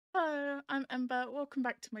I'm Ember. Welcome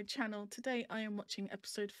back to my channel. Today I am watching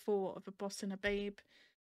episode 4 of A Boss and a Babe.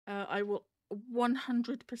 I will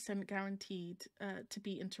 100% guaranteed to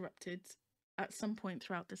be interrupted at some point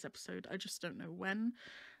throughout this episode. I just don't know when.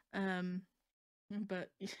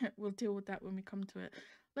 But yeah, we'll deal with that when we come to it.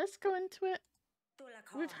 Let's go into it.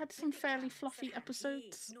 We've had some fairly fluffy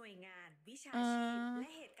episodes.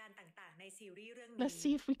 Let's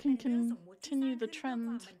see if we can continue the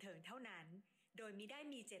trend. โดยมิได้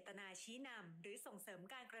มีเจตนาชี้นำหรือส่งเสริม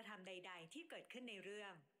การกระทำใดๆที่เกิดขึ้นในเรื่อ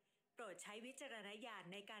งโปรดใช้วิจารณญาณ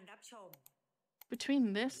ในการรับชม Between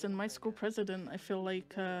this and my school president, I feel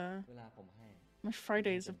like my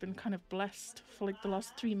Fridays have been kind of blessed for like the last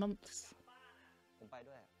 3 months. ผมไป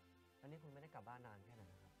ด้วยแล้วนี่คุณไม่ได้กลับบ้านนานแค่ไหน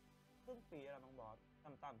ครับครึ่งปีแล้วน้องบอส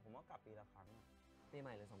ต่ำๆผมว่ากลับปีละครั้งปีให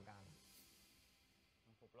ม่หรือสงกรานต์มั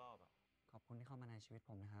นครบรอบอ่ะขอบคุณที่เข้ามาในชีวิต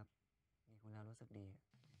ผมนะครับมีคุณแล้วรู้สึกดี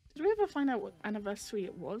Did we ever find out what anniversary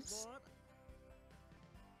it was?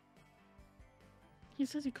 He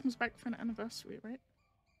says he comes back for an anniversary, right?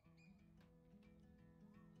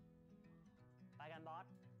 ไปกันบอส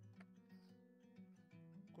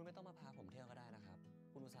คุณไม่ต้องมาพาผมเที่ยวก็ได้นะครับ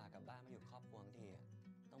คุณอุตส่าห์กลับบ้านมาอยู่ครอบครัวทั้งที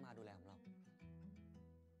ต้องมาดูแลผมหรอก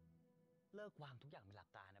เลิกวางทุกอย่างเป็นหลัก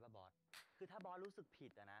การนะบอสคือถ้าบอสรู้สึกผิ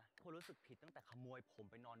ดอะนะคุณรู้สึกผิดตั้งแต่ขโมยผม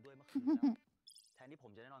ไปนอนด้วยเมื่อคืนแล้วแทนที่ผ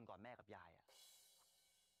มจะได้นอนก่อนแม่กับยายอะ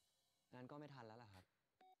งั้นก็ไม่ทันแล้วล่ะครับ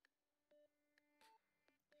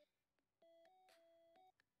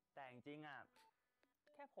แต่จริงๆอะ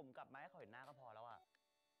แค่ผมกลับมาให้เขาเห็นหน้าก็พอแล้วอะ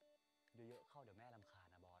เยอะๆเข้าเดี๋ยวแม่รำคาญ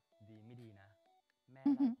นะบอสดีไม่ดีนะแม่ไ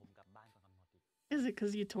ล่ผมกลับบ้านก่อนกำหนดอีก Is it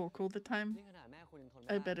because you talk all the time? นี่ขนาดแม่คุณยังทนไม่ไ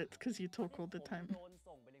ด้ I bet it's because you talk all the time. โดน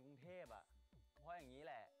ส่งไปในกรุงเทพอะเพราะอย่างนี้แ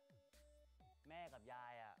หละแม่กับยา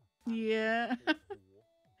ยอะ Yeah.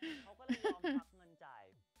 เขาก็เลยยอมพักเงินจ่าย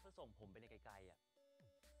เพื่อส่งผมไปในไกลๆอะ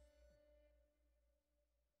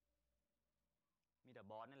มีแต่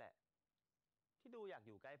บอสนี่แหละที่ดูอยากอ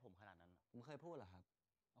ยู่ใกล้ผมขนาดนั้นผมเคยพูดเหรอครับ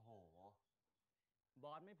โอ้โหบ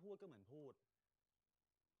อสไม่พูดก็เหมือนพูด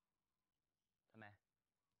ทำไม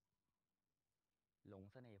หลง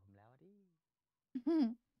เสน่ห์ผมแล้วดิ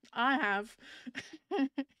I have.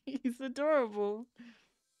 He's adorable.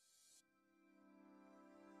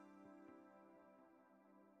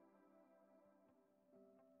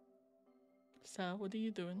 So, what are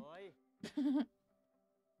you doing?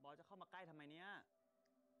 บอสจะเข้ามาใกล้ทำไมเนี่ย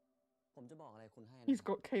ผมจะบอกอะไรคุณให้นะ He's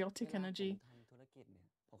got chaotic energy. ทำธุรกิจเนี่ย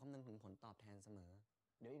ผมคำนึงถึงผลตอบแทนเสมอ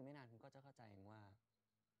เดี๋ยวอีกไม่นานคุณก็จะเข้าใจเองว่า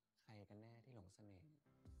ใครกันแน่ที่หลงเสน่ห์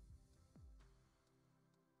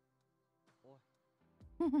โอ้ย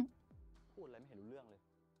พูดอะไรไม่เห็นรู้เรื่องเลย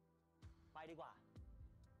ไปดีกว่า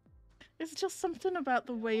It's just something about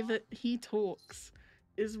the way that he talks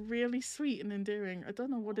is really sweet and endearing. I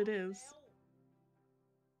don't know what it is.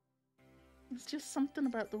 It's just something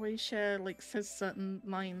about the way Cher like says certain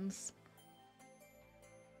lines.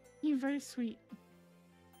 You're very sweet.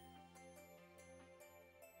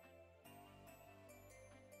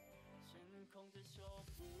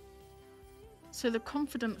 So the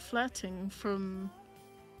confident flirting from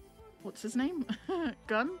what's his name?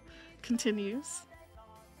 Gun continues.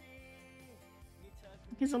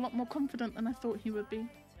 He's a lot more confident than I thought he would be.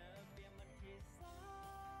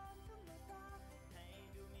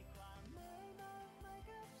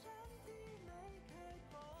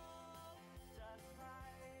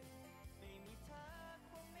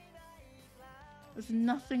 There's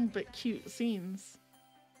nothing but cute scenes.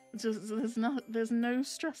 Just there's no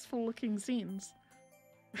stressful looking scenes.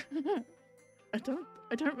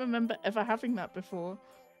 I don't remember ever having that before.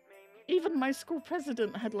 Even my school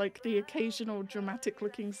president had like the occasional dramatic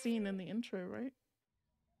looking scene in the intro, right?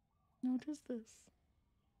 What is this?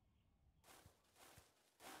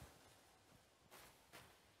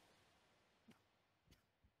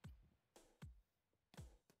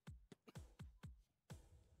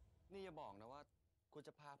นี่อย่าบอกนะว่าคุณจ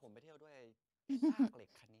ะพาผมไปเที่ยวด้วยซากเหล็ก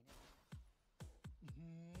คันนี้เนี่ย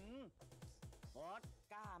บอส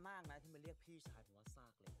กล้ามากนะที่มาเรียกพี่ชายผมว่าซา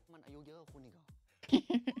กเหล็กมันอายุเยอะกว่าคุณอีกเหรอ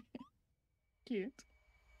Cute.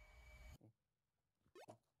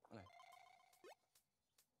 อะไร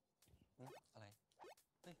อะไร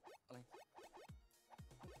เฮ้ยอะไร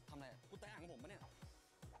ทำอะไรกูแตะอ่างผมปะเนี่ย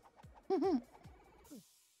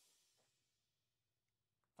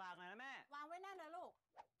ฝากหน่อยนะแม่วางไว้แน่นนะลูก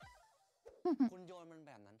คุณโยนมันแ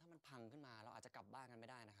บบนั้นถ้ามันพังขึ้นมาเราอาจจะกลับบ้านกันไม่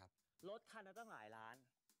ได้นะครับรถคันนั้นตั้งหลายล้าน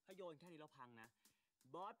ถ้าโยนแค่นี้แล้วพังนะ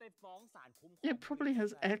บอสไปฟ้องศาลคุ้มครอง It probably has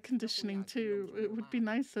air conditioning too. It would be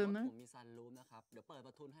nicer, no? ผมมีซันรูฟนะครับเดี๋ยวเปิดป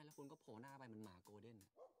ระทุนให้แล้วคุณก็โผล่หน้าไปเหมือนหมาโกลเด้น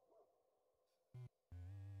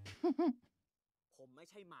ผมไม่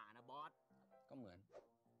ใช่หมานะบอสก็เหมือน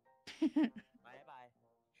ไป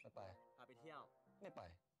พาไป ไม่ไป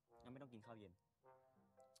งั้นไม่ต้องกินข้าวเย็น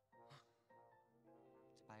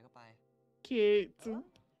จะไปก็ไป Cute.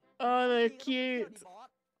 Oh, they're ดีก็ต้องไปเที่ยว cute. ดิบอส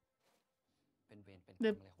เป็นเวรเป็นกร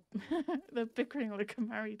They're รมอะไรของคุณ they're bickering like a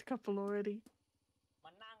married couple already. ม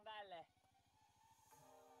านั่งได้เลย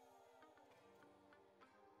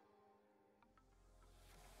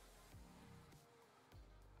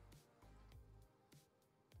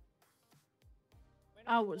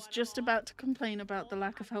I was just about to complain about the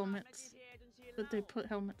lack of helmets. That they put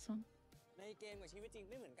helmets on. ในเกมกับชีวิตจริง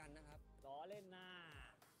ไม่เหมือนกันนะครับล้อเล่นนะ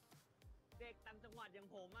เด็กต่างจังหวัดอย่าง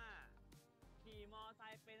ผมอ่ะขี่มอไซ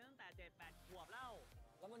ค์เป็นตั้งแต่ 7-8 ขวบแล้ว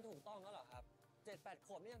มันถูกต้องแล้วเหรอครับ 7-8 ข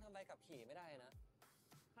วบนี่ยังทำใบขับขี่ไม่ได้นะ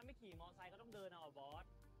ถ้าไม่ขี่มอไซค์ก็ต้องเดินเอาบอส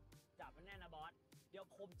จับมันแน่นะบอสเดี๋ยว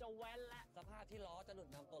ผมจะแว้นละสภาพที่ล้อจะหลุด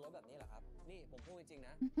นำตัวรถแบบนี้เหรอครับนี่ผมพูดจริงๆน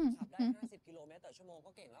ะขับได้ 50 กิโลเมตรต่อชั่วโมง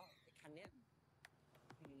ก็เก่งแล้วคันเนี้ย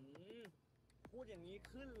พูดอย่างนี้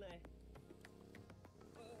ขึ้นเลย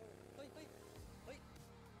เฮ้ย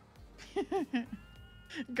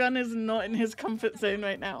Gun is not in his comfort zone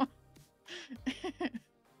right now.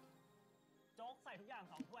 โจ๊กใส่ทุกอย่าง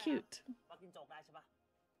2 ถ้วย Cute. มากินโจ๊กได้ใช่ปะ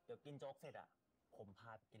เดี๋ยวกินโจ๊กเสร็จอ่ะผมพ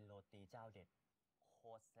าไปกินโรตีเจ้าเด็ดโค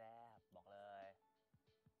ตรแซ่บบอกเลย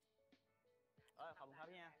ขอบคุณครับ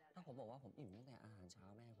พี่ถ้าผมบอกว่าผมอิ่มตั้งแต่อาหารเช้า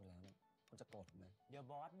แม่คุณแล้วเนี่ยคุณจะโกรธผมไหมเดี๋ยว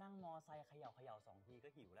บอสนั่งมอไซค์เขย่า2 ทีก็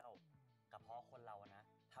หิวแล้วกระเพาะคนเราอะนะ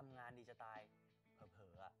ทำงานดีจะตายเผล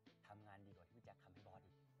อๆอะทำงานดีกว่าที่พี่แจ็คทำให้บอส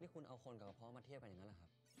อีกนี่คุณเอาคนกับกระเพาะมาเทียบกันอย่างนั้นเหรอครับ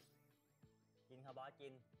กินครับบอสกิ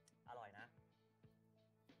นอร่อยนะ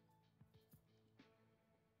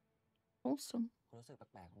Awesome. คุณรู้สึกแ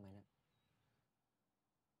ปลกๆบ้างไหมเนี่ย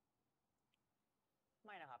ไ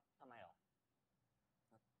ม่นะครับทำไมหรอ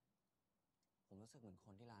ผมรู้สึกเหมือนค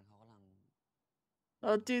นที่ร้านเขากำลัง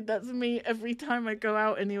Oh, dude, that's me every time I go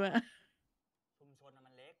out anywhere. ชุมชน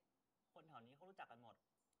มันเล็กคนแถวนี้เขารู้จักกันหมด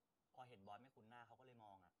พอเห็นบอสไม่คุ้นหน้าเขาก็เลยม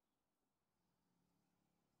องอ่ะ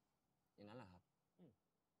อย่างนั้นเหรอครับ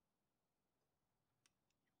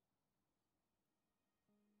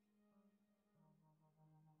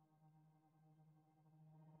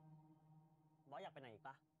บอสอยากไปไหนอีกป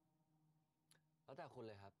ะแล้วแต่คุณเ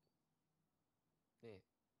ลยครับนี่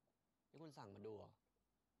คุณสั่งมาดูเหรอ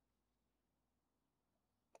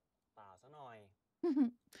เปล่าซะหน่อย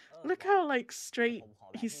Look how like straight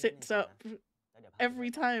he sits up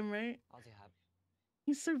every time, right? เอาสิครับ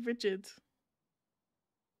He's so rigid.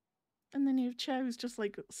 And then you have Chair who's just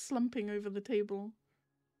like slumping over the table.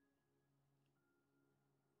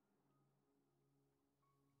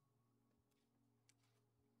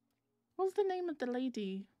 What's the name of the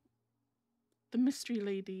lady? The mystery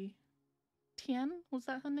lady. Tian? Was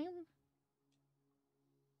that her name?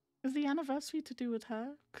 Is the anniversary to do with her?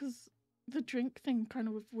 Because the drink thing kind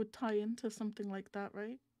of would tie into something like that,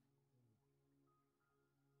 right?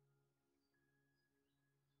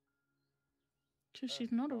 Because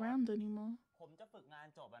she's not around anymore. ผมจะฝึกงาน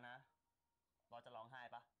จบแล้วนะบอสจะร้องไห้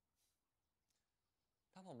ปะ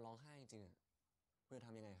ถ้าผมร้องไห้จริงๆคุณจะท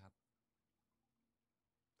ำยังไงครับ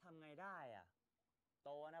ทำไงได้อ่ะโต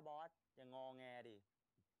นะบอสอย่างงอแงดิ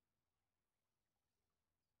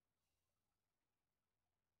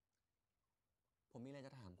ผมมีอะไรจ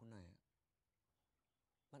ะถามคุณหน่อย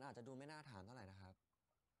มันอาจจะดูไม่น่าถามเท่าไหร่นะครับ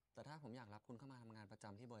แต่ถ้าผมอยากรับคุณเข้ามาทำงานประจ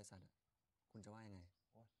ำที่บริษัทคุณจะว่ายังไง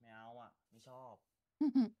โอ๊ยไม่เอาอ่ะไม่ชอบ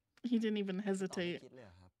He didn't even ตอบไม่ hesitate. คิดเลย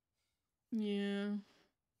ครับ Yeah.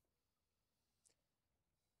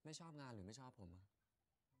 ไม่ชอบงานหรือไม่ชอบผม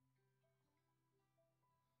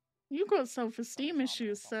You got self-esteem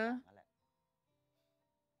issues, sir.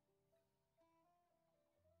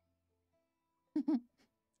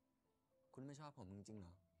 คุณไม่ชอบผมจริงๆเหร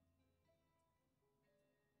อ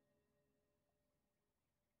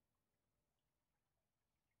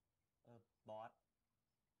บอส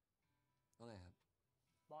ว่าไงครับ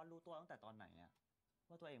บอสรู้ตัวตั้งแต่ตอนไหนอะ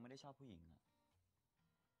ว่าตัวเองไม่ได้ชอบผู้หญิงอะ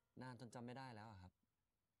นานจนจำไม่ได้แล้วอะครับ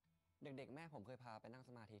เด็กๆแม่ผมเคยพาไปนั่งส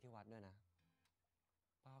มาธิที่วัดด้วยนะ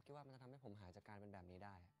เพราะเขาคิดว่ามันจะทำให้ผมหายจากการเป็นแบบนี้ไ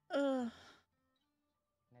ด้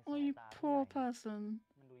Oh, you poor person.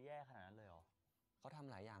 มันดูแย่ขนาดนั้นเลยเหรอเขาทำ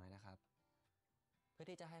หลายอย่างเลยนะครับเพื่อ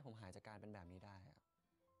ที่จะให้ผมหายจากการเป็นแบบนี้ได้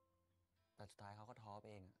แต่สุดท้ายเขาก็ท้อเ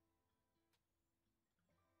อง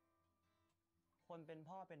คนเป็น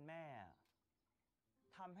พ่อเป็นแม่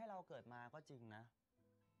ทำให้เราเกิดมาก็จริงนะ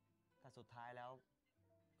แต่สุดท้ายแล้ว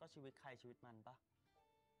ก็ชีวิตใครชีวิตมันปะ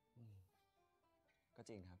ก็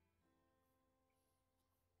จริงครับ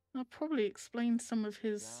That probably explains some of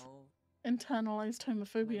his internalized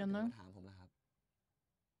homophobia, no? ถามผมนะครับ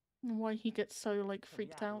And why he gets so like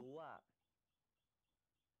freaked out.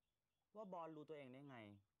 ว่าบอลรู้ตัวเองได้ไง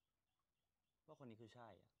ว่าคนนี้คือใช่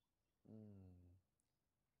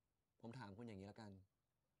ผมถ ถามคุณอย่างนี้แล้วกัน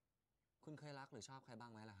คุณเคยรักหรือชอบใครบ้า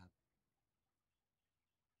งไหมล่ะครับ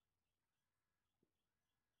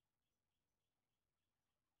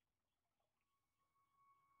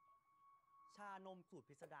ชานมสูตร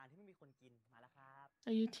พิสดารที่ไม่มีคนกินมาแล้วครับ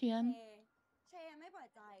Are you เช Tian? เชยังไม่เปิด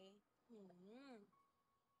ใจ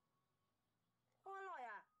ก็อร่อย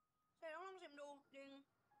อ่ะเชต้องลองชิมดูจริง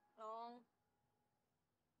ลอง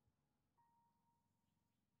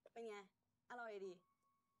เป็นไงอร่อยดี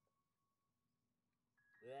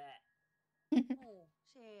โอ้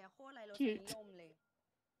เชโคตรไรรสนิยมเลย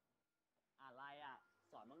อะไรอ่ะ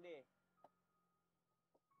สอนบ้างดิ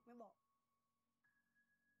ไม่บอก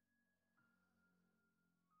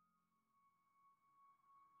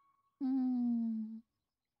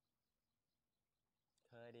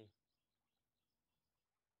เคยดิ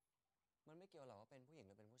มันไม่เกี่ยวหรอกว่าเป็นผู้หญิงห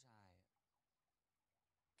รือเป็นผู้ชาย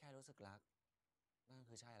แค่รู้สึกรักนั่น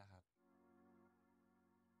คือใช่แล้วครับ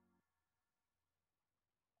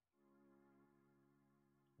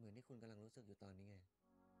เหมือนที่คุณกำลังรู้สึกอยู่ตอนนี้ไง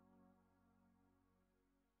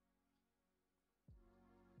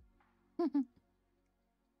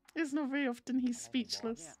It's not very often he's อะไรของบ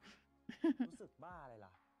อส speechless. เนี่ย รู้สึกบ้าอะไรล่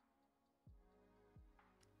ะ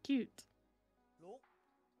Cute. ลุก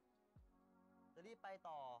จะรีบไป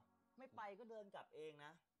ต่อ ไม่ไปก็เดินกลับเองน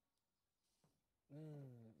ะ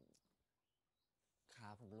ขา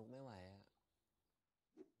ผมลุกไม่ไหวอะ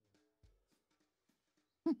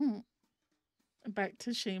Back to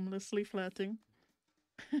shamelessly flirting.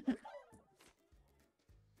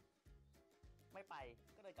 ไม่ไป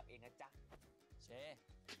ก็เดินกลับเองนะจ๊ะ เช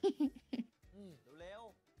เร็ว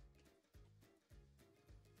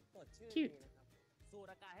ปวดชื่อ Cute ดีนะครับ ๆ สูด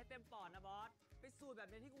อากาศให้เต็มปอดนะบอส ไปสูดแบบ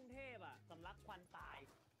นี้ที่กรุงเทพอ่ะสำลักควันตาย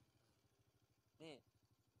นี่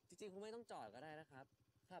จริงๆ คุณไม่ต้องจอดก็ได้นะครับ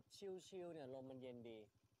ขับชิลๆ เนี่ยลมมันเย็นดี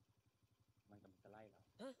มันกำลังจะไล่เรา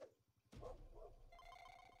ฮะ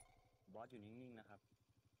บอสอยู่นิ่งๆ นะครับ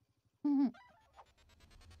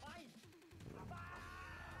ไป ไป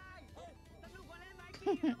เฮ้ยสนุกกว่าเล่นไม้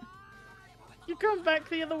กี้นะบอส You come back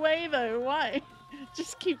the other way though. Why?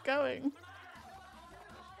 Just keep going.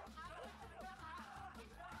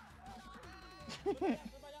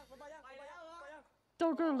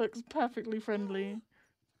 Doggo looks perfectly friendly.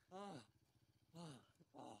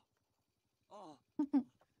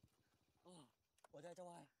 หัวใจจะ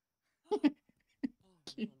วาย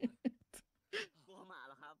Cute. กลัวหมาเ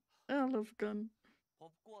หรอครับ I love gun. ผ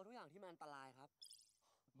มกลัวทุกอย่างที่มันอันตรายครับ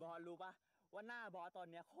บอสรู้ปะว่าหน้าบอสตอน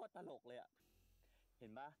เนี้ยโคตรตลกเลยอะเห็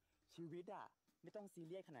นปะชีวิตอะไม่ต้องซีเ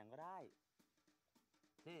รียสขนาดนั้นก็ได้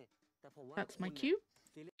นี่ แต่ผมว่า That's my คุณเนี่ย cue.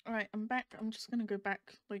 Alright, I'm back. I'm just gonna go back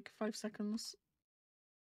like 5 seconds.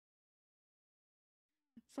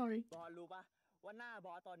 Sorry. บอสรู้ปะว่าหน้าบ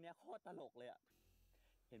อสตอนเนี้ยโคตรตลกเลยอะ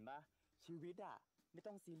เห็นปะชีวิตอะไม่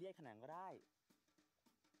ต้องซีเรียสขนาดนั้นก็ได้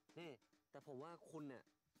นี่ แต่ผมว่าคุณเนี่ย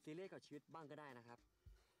ซีเรียสกับชีวิตบ้างก็ได้นะครับ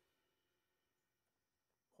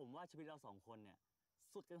ผมว่าชีวิตเราสองคนเนี่ย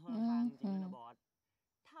สุดกันคนละทางจริงๆเลยนะบอส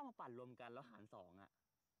ถ้ามาปั่นรวมกันแล้วหารสองอะ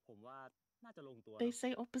ผมว่าน่าจะลงตัว They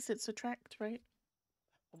say opposites attract, right?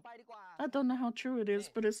 ผมไปดีกว่า I don't know how true it is,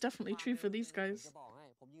 but it's definitely ความ true เร็ for ว these เนี่ยผม guys. จะบอกให้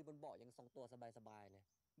ผมยืนบนเบาะยังทรงตัวสบายๆเลย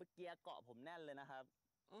เมื่อกี้เกาะผมแน่นเลยนะครับ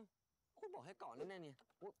คุณบอกให้เกาะแน่ๆเนี่ย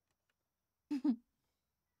อุ๊ย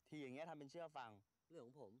ทีอย่างเงี้ยทำเป็นเชื่อฟัง เรื่องข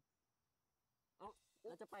องผม เอ้าแ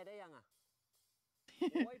ล้วจะไปได้ยังอ่ะ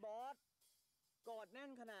โอ้ยบอส กอดแน่น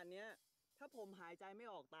ขนาดเนี้ย ถ้าผมหายใจไม่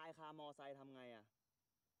ออกตายคามอไซค์ทำไงอะ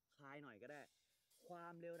คลายหน่อยก็ได้ ควา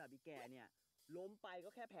มเร็วระดับอีแก่เนี่ย ล้มไปก็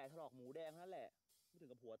แค่แผลถลอกหมูแดงเท่านั้นแหละ ไม่ถึง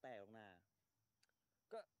กับหัวแตกหรอกนะ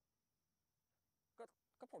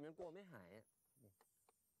ก็ผมยังกลัวไม่หายอ่ะ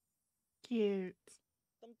Cute.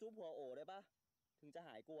 ต้องจุ๊บหัวโอได้ปะถึงจะห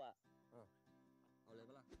ายกลัว เอาเลย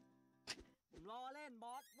ปะล่ะ ผมล้อเล่นบ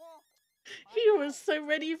อสโว้ He was so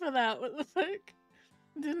ready for that. What the fuck?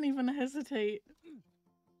 Didn't even hesitate.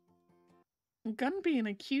 Gun being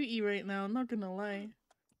a cutie right now, I'm not gonna lie.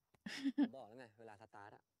 ผมบอกแล้วไง เวลาสตาร์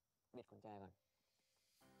ทอะบิดกุญแจก่อน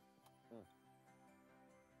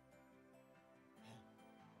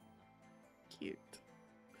Cute.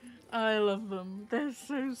 I love them. They're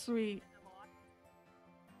so sweet. นะบอส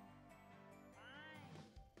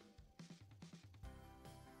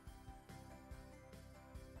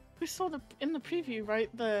We saw in the preview,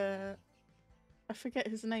 right? I forget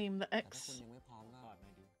his name. The แต่ถ้าคุณ X, ยังไม่พร้อมก็ กอดหน่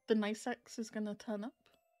อยดิ the nice X is gonna turn up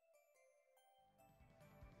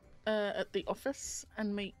at the office and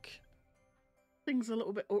make things a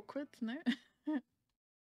little bit awkward. No,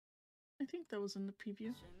 I think that was in the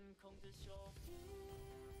preview. ฉันคงจะโชค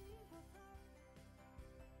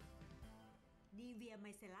นีเวียไม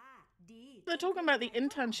เซล่า They're talking about the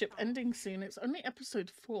internship ending soon. It's only episode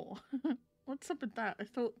 4. What's up with that? I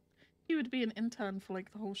thought he would be an intern for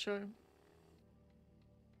like the whole show.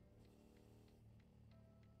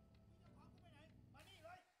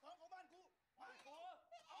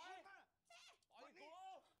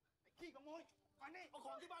 ขี้ขโมยมานี่เอาข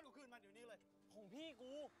องที่บ้านกูคืนมาเดี๋ยวนี้เลยของพี่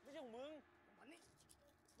กูไม่ใช่ของมึงมานี่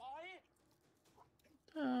ปล่อย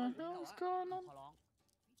The hell's going on? ขอร้อง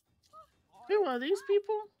Who are these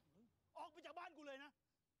people? ออกไปจากบ้านกูเลยนะ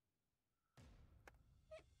เ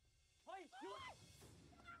ฮ้ยหยุ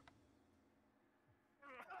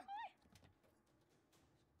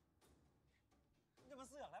ดจะมา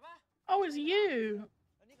เสือกได้ปะ Oh, it's you.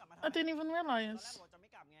 แล้วนี่กลับมาทำ I didn't even ตอนแรก realize. บอกจะไม่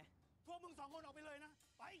กลับไงพวกมึงสองคนออกไปเลยนะ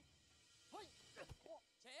ไปเฮ้ยเช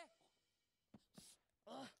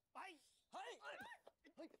ไปเ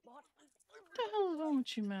ฮ้ยบอส What the hell is wrong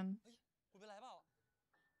with you, man? คุณเป็นไรเปล่า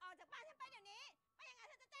ออกจากบ้านฉันไปเดี๋ยวนี้ ไม่อย่างนั้น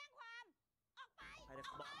ฉันจะแจ้งความ ออกไป ใครจะ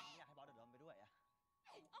บอสอยากให้บอสเดือดร้อนไปด้วยอะ อ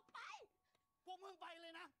อกไป พวกมึงไปเล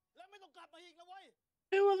ยนะแล้วไม่ต้องกลับมาอีกนะเว้ย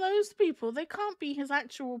Who are those people? They can't be his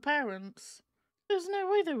actual parents. There's no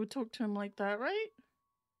way they would talk to him like that, right?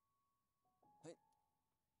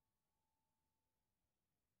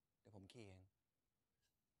 เดี๋ยวผมขี่เอง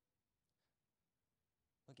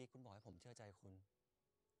เมื่อกี้คุณบอกให้ผมเชื่อใจคุณ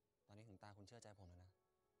ตอนนี้ถึงตาคุณเชื่อใจผมแล้วนะ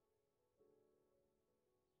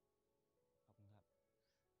ขอบคุณครับ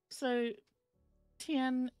So,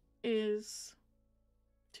 Tien is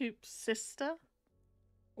Toop's sister,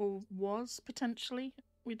 or was potentially.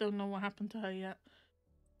 We don't know what happened to her yet.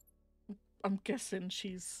 I'm guessing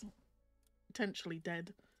she's potentially dead.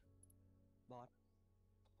 บอส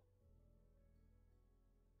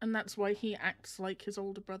And that's why he acts like his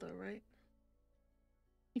older brother, right?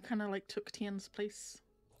 He kind of like took Tien's place.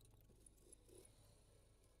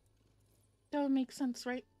 That would make sense,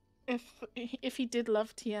 right? If he did love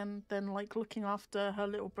Tien, then like looking after her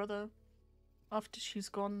little brother after she's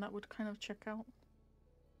gone, that would kind of check out.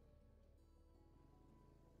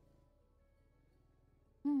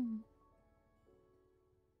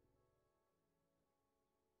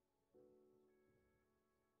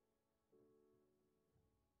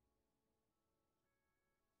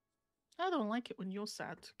 I don't like it when you're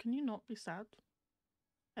sad. Can you not be sad?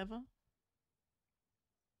 Ever?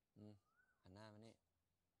 หันหน้ามานี่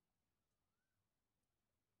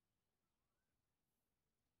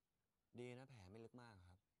ดีนะแผลไม่ลึกมากค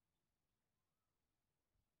รับ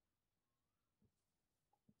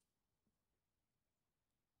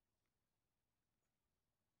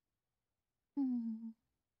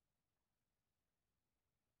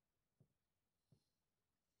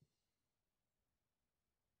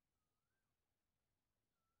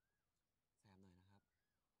แสบหน่อยนะครับ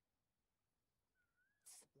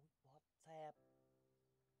อุ๊ยบอสแสบ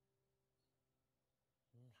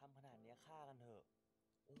ทำขนาดเนี้ยฆ่ากันเถอะ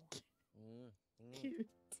โอ้ นิ่ง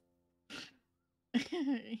Cute.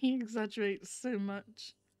 He exaggerates so much.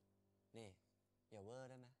 ๆ นี่ อย่าเวอร์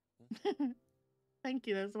ได้ไหม Thank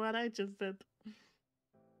you, that's what I just said.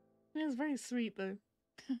 It was very sweet though.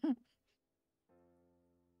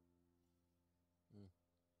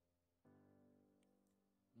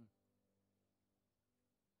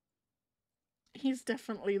 He's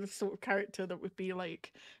definitely the sort of character that would be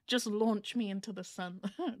like, just launch me into the sun.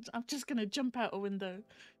 I'm just gonna jump out a window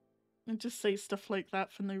and just say stuff like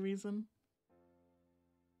that for no reason.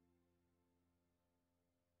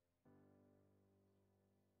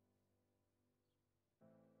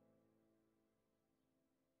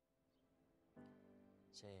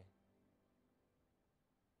 เช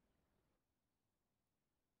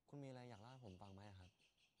คุณมีอะไรอยากเล่าให้ผมฟังไหมอะครับ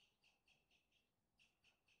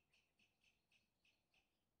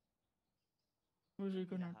Was he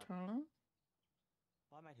gonna tell him?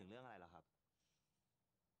 บอสหมายถึงเรื่องอะไรเหรอครับ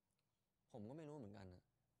ผมก็ไม่รู้เหมือนกันนะ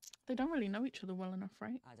They don't really know each other well enough,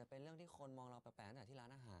 right? อาจจะเป็นเรื่องที่คนมองเราแปลกๆตั้งแต่ที่ร้า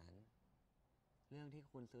นอาหาร เรื่องที่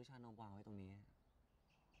คุณซื้อชานมวางไว้ตรงนี้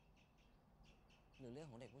หรือเรื่อง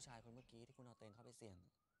ของเด็กผู้ชายคนเมื่อกี้ที่คุณเอาเตนเข้าไปเสี่ยง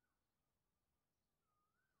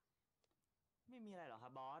ไม่มีอะไรหรอกครั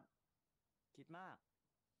บบอสคิดมาก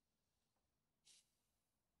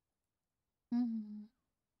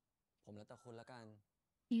ผมแล้วแต่คุณละกัน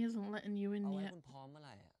He isn't letting you in เอาไว้ yet. คุณพร้อมเมื่อไห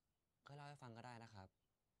ร่อ่ะค่อยเล่าให้ฟังก็ได้นะครับ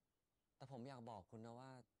แต่ผมอยากบอกคุณนะว่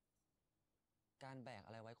า การแบกอ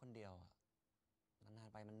ะไรไว้คนเดียวอ่ะนาน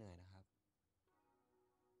ๆไปมันเหนื่อยนะครับ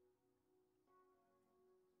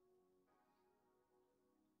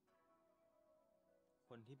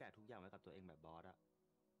คนที่แบกทุกอย่างไว้กับตัวเองแบบบอสอะ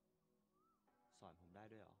สอนผมได้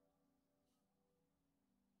ด้วยเหรอ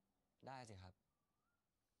ได้สิครับ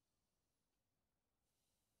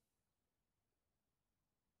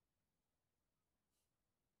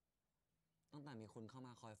แต่มีคุณเข้าม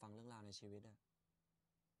าคอยฟังเรื่องราวในชีวิตอะ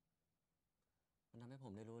มันทำให้ผ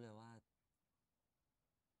มได้รู้เลยว่า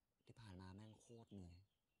ที่ผ่านมาแม่งโคตรเหนื่อย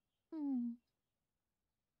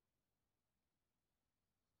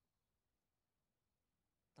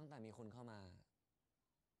ตั้งแต่มีคุณเข้ามา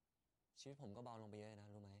ชีวิตผมก็เบาลงไปเยอะนะ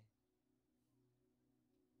รู้ไหม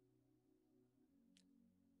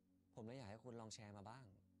ผมเลยอยากให้คุณลองแชร์มาบ้าง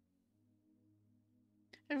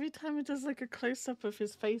Every time it does like a close-up of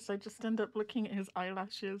his face, I just end up looking at his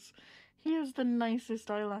eyelashes. He has the nicest แ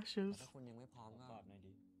ต่ eyelashes. ถ้าคุณยังไม่พร้อมก็ กอดหน่อย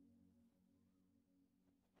ดิ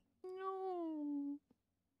No.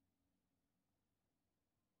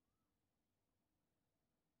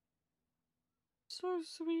 So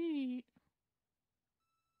sweet.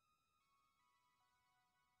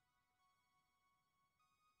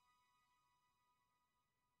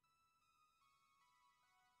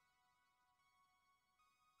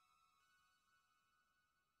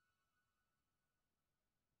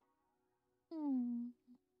 Hmm.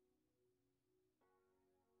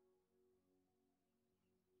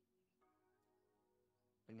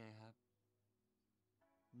 เป็นไงครับ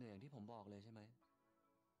เหนื่อยอย่างที่ผมบอกเลยใช่ไหม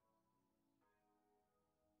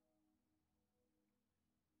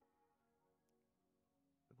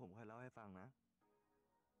ผมค่อยเล่าให้ฟังนะ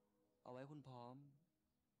เอาไว้คุณพร้อม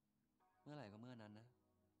เมื่อไหร่ก็เมื่อนั้นนะ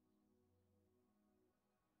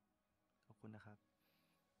ขอบคุณนะครับ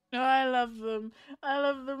Oh, I love them. I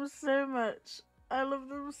love them so much. I love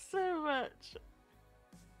them so much.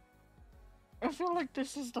 I feel like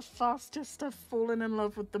this is the fastest I've fallen in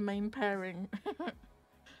love with the main pairing.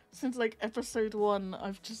 Since like episode 1,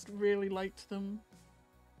 I've just really liked them.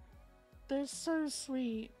 They're so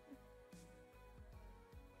sweet.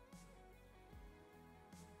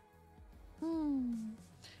 And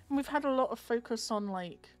we've had a lot of focus on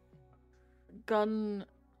like Gun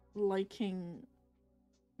liking,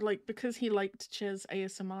 like, because he liked Cher's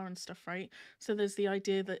ASMR and stuff, right? So there's the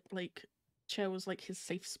idea that like Cher was like his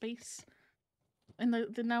safe space. And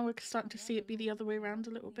now we're starting to see it be the other way around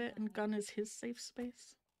a little bit, and Gun is his safe space.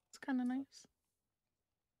 It's kind of nice.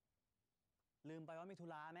 ลืมไปว่ามีธุ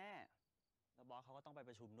ระแม่ แล้วบอสเขาก็ต้องไปป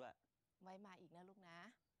ระชุมด้วย ไว้มาอีกนะลูกนะ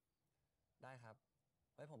ได้ครับ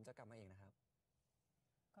ไว้ผมจะกลับมาอีกนะครับ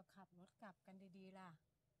ก็ขับรถกลับกันดีๆล่ะ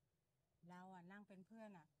เราอ่ะนั่งเป็นเพื่อน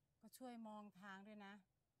อ่ะ ก็ช่วยมองทางด้วยนะ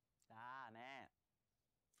จ้าแม่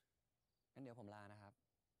งั้นเดี๋ยวผมลานะครับ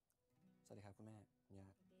สวัสดีครับคุณแม่คุณย่า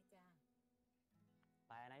ดีจ้า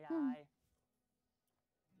ไปนะยาย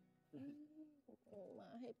มา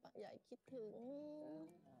ให้ป้าใหญ่คิดถึง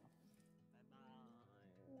บ๊ายบาย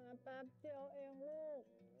มาแป๊บเดียวเองลูก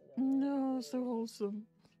No, so wholesome.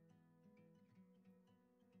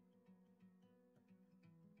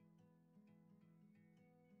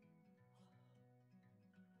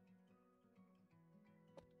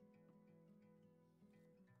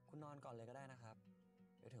 คุณนอนก่อนเลยก็ได้นะครับ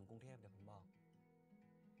เดี๋ยวถึงกรุงเทพเดี๋ยวผมบอก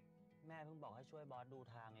แม่เพิ่งบอกให้ช่วยบอสดู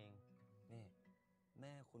ทางเอง นี่แ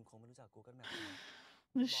ม่คุณคงไม่รู้จัก Google Map ใช่ไหม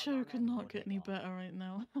The show could not get any better right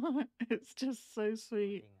now. It's just so จ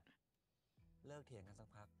sweet. ริงอะ เลิกเถียงกันสัก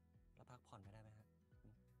พักแล้วพักผ่อนไม่ได้ไหมฮะ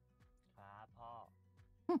ครับพ่อ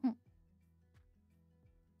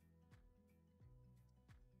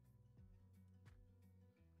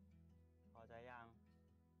พอใจยัง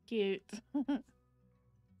Cute.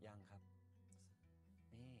 ยังครับ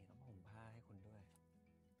นี่ต้องห่มผ้าให้คุณด้วย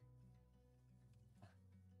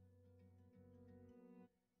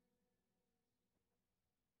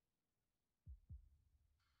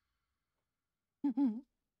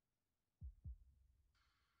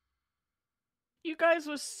You guys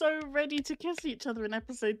were so ready to kiss each other in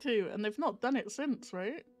episode 2, and they've not done it since,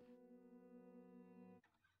 right?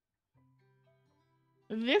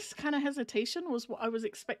 This kind of hesitation was what I was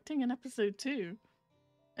expecting in episode 2.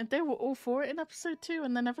 And they were all for it in episode 2,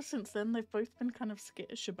 and then ever since then, they've both been kind of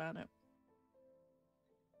skittish about it.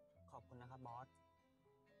 ขอบคุณนะครับบอส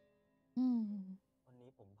วันนี้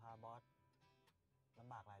ผมพาบอสล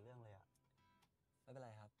ำบากหลายเรื่องเลยอะ ไม่เป็นไร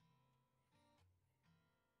ครับ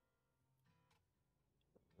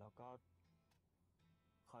แล้วก็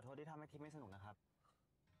ขอโทษที่ทำให้ทริปไม่สนุกนะครับ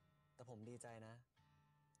แต่ผมดีใจนะ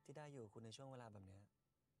ที่ได้อยู่คุณในช่วงเวลาแบบเนี้ย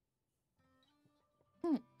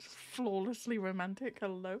Flawlessly romantic,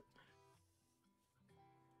 hello.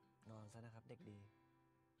 นอนซะนะครับเด็กดี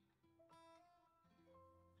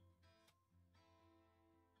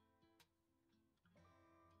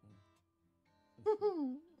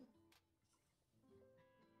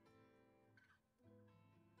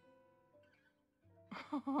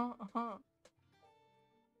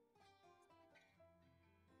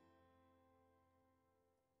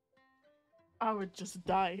I would just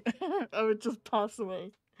die. I would just pass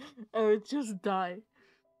away. I would just die.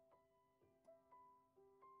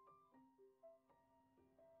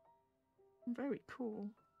 Very cool.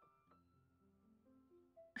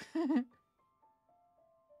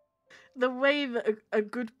 The way that a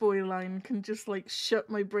good boy line can just like shut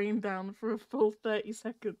my brain down for a full 30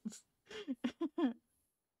 seconds.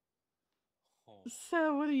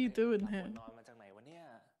 Sir, what are you doing here?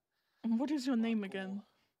 And what is your name again?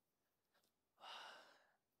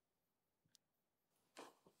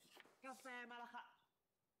 กาแฟมาแล้วค่ะ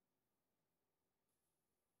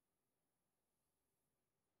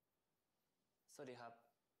สวัสดีครับ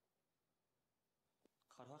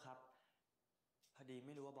ขอโทษครับ พอดีไ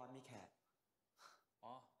ม่รู้ว่าบอสมีแขก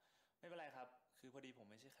อ๋อ ไม่เป็นไรครับ คือพอดีผม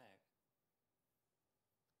ไม่ใช่แขก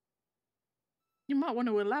You might want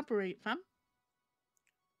to elaborate, fam.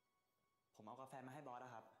 ผมเอากาแฟมาให้บอสน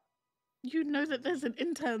ะครับ You know that there's an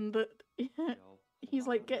intern that เดี๋ยว he's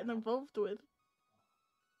like getting involved with.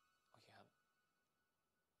 โอเคครับ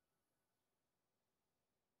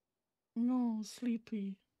No, sleepy.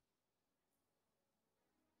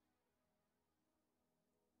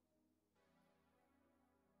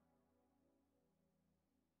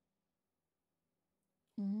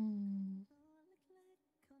 Mm.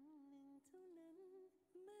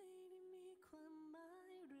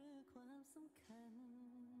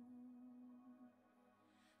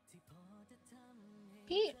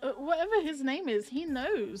 whatever his name is, he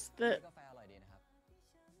knows that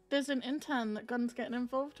there's an intern that Gun's getting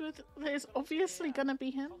involved with. There's obviously gonna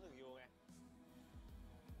be him.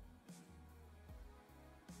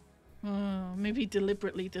 Maybe he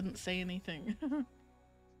deliberately didn't say anything.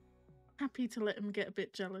 Happy to let him get a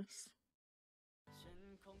bit jealous.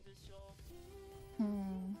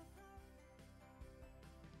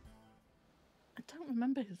 I don't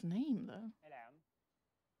remember his name though. ไอ้แหลม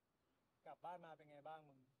กลับบ้านมาเป็นไงบ้าง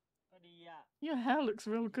มึง ก็ดีอ่ะ Your hair looks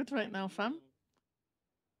real good right now, fam.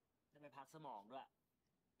 ได้ไปพักสมองด้วย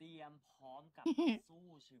เตรียมพร้อมกับสู้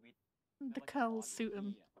ชีวิต The curls suit him.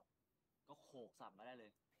 ก็โขกสับมาได้เลย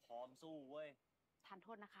พร้อมสู้เว้ย ทานโท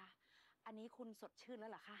ษนะคะ อันนี้คุณสดชื่นแล้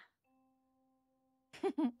วเหรอคะ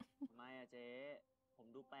ทำไมอะเจ๊ ผม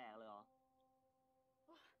ดูแปลกเลยเหรอ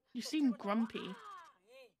You seem grumpy.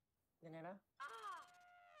 ยังไงนะ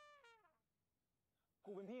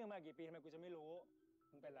กูเป็นพี่กันมากี่ปีทำไมกูจะไม่รู้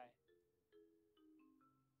มึงเป็นไร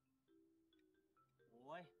โ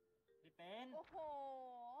อ้ยไม่เป็น โอ้โห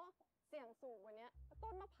เสียงสูงวันเนี้ยต้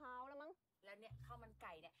นมะพร้าวแล้วมั้ง แล้วเนี่ยข้าวมันไ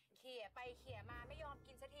ก่เนี่ยเขี่ยไปเขี่ยมาไม่ยอม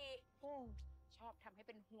กินสักทีชอบทำให้เ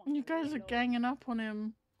ป็นห่วง You guys are ganging up on him.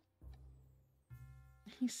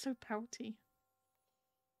 He's so pouty.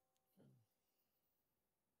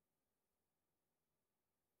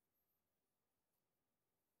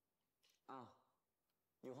 อ้าว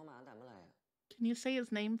อยู่เข้ามาตั้งแต่เมื่อไหร่อ่ะ Can you say his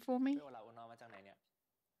name for me? เวลาอุนนอนมาจากไหนเนี่ย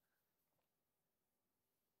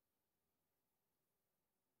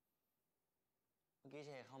เมื่อกี้เ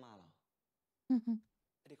ชเข้ามาเหรอ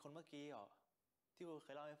ไอเด็กคนเมื่อกี้เหรอ ที่กูเค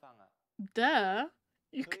ยเล่าให้ฟังอ่ะ Duh.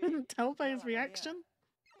 You couldn't tell by his reaction?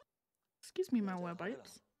 Excuse me, malware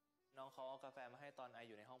bites. น้องเขาเอากาแฟมาให้ตอนไออ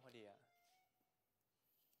ยู่ในห้องพอดีอ่ะ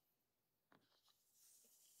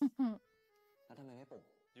แล้วทำไมไม่ปลุก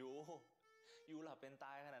ยูหลับเป็นต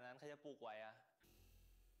ายขนาดนั้นใครจะปลุกไหวอ่ะ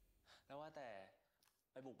แล้วว่าแต่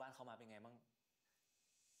ไปบุกบ้านเขามาเป็นไงมั่ง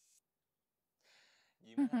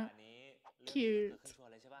ยิ้มขนาดนี้เรื่องนี้เกิดขึ้นชัวร์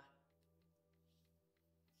เลยใช่ปะ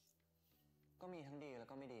ก็มีทั้งดีแล้ว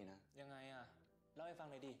ก็ไม่ดีนะ ยังไงอ่ะ เล่าให้ฟัง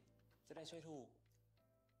หน่อยดิ จะได้ช่วยถูก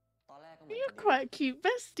ตอนแรกก็เหมือน You're จะดี quite cute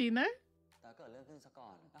bestie, no? แต่เกิดเรื่องขึ้นซะก่อ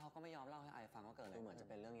น แล้วเขาก็ไม่ยอมเล่าให้ไอฟังว่าเกิดอะไรเหมือนจะ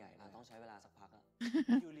เป็นเรื่องใหญ่ต้องใช้เวลาสักพักอะ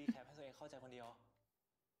ยูรีแคปให้ตัวเองเข้าใจคนเดียว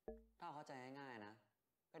ถ้าเข้าใจง่ายๆนะ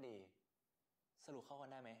ก็ดี สรุปเข้ากัน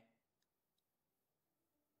ได้ไหม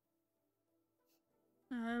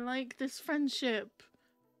I like this friendship.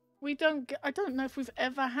 I don't know if we've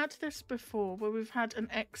ever had this before, where we've had an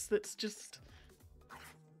ex that's just...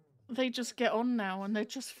 They just get on now and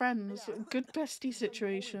they're just friends. A good bestie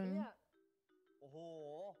situation. โอ้โห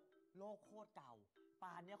โลกโคตรเก่า ป่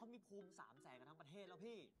านเนี้ยเขามีภูมิ300,000กันทั้งประเทศแล้ว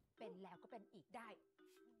พี่ เป็นแล้วก็เป็นอีกได้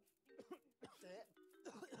เจ๊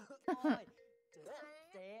โอ้ย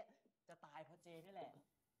เจ๊ จะตายเพราะเจ๊นี่แหละ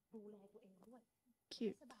ดูแลตัวเองด้วย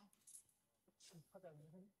Cute. สบาย เข้าใจไหม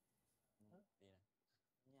ดีนะ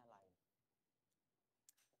นี่อะไร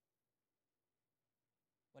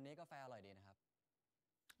วันนี้กาแฟอร่อยดีนะครับ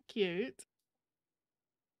Cute.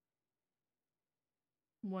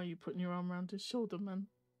 Why are you putting your arm around his shoulder, man?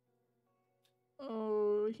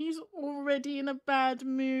 Oh, he's already in a bad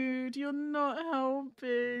mood. You're not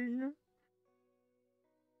helping.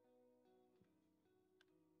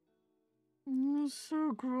 You're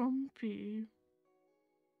so grumpy.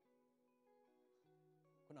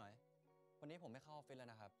 วันนี้ผมไม่เข้าออฟฟิศแล้ว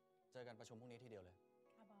นะครับ เจอกันประชุมพรุ่งนี้ทีเดียวเลย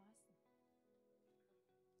ค่ะบอส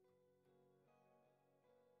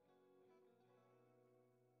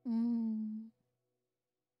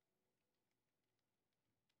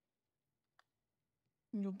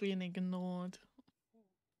You're being ignored.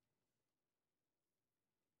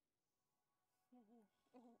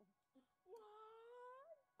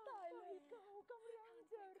 ตายเลยเขากำลัง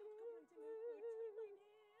จะรื้อฟื้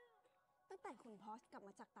นตั้งแต่คุณพอสกลับม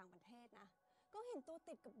าจากต่างประเทศนะ ก็เห็นตัว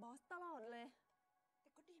ติดกับบอสตลอดเลย แต่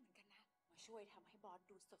ก็ดีเหมือนกันนะ มาช่วยทำให้บอส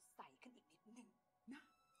ดูสดใสขึ้นอีกนิดนึงนะ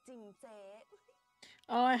จริงเจ๊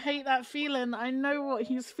Oh, I hate that feeling. I know what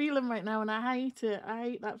he's feeling right now, and I hate it. I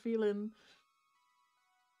hate that feeling.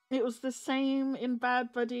 It was the same in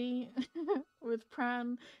Bad Buddy with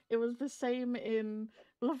Pran. It was the same in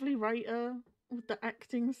Lovely Writer with the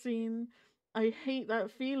acting scene. I hate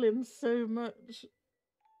that feeling so much.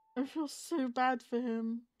 I feel so bad for him.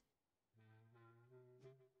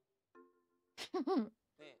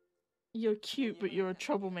 You're cute, but you're a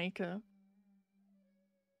troublemaker.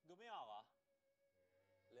 ดูไม่ออกเหรอ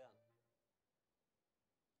เรื่อง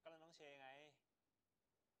ก็แล้วน้องเชไง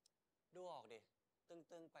ดูออกดิ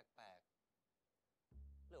ตึงๆ แปลก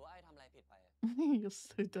ๆ หรือว่าไอ้ทำอะไรผิดไปอะ You're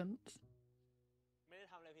so dense. ไม่ได้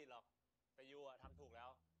ทำอะไรผิดหรอก แต่ยูอะทำถูกแล้ว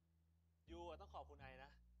ยูอะต้องขอบคุณไอนะ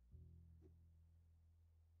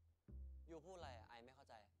ยูพูดอะไรอะไอ้ไม่เข้า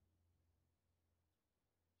ใจ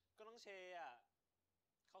ก็น้องเชอะ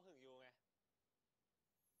เขาหึงยูไง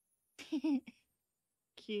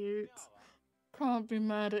Cute. ไม่ออกเหรอ Can't be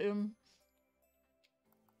mad at him.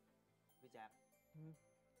 พี่แจ็ค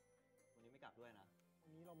วันนี้ไม่กลับด้วยนะ วั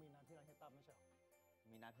นนี้เรามีนัดที่ร้านเคตับไม่ใช่เหรอ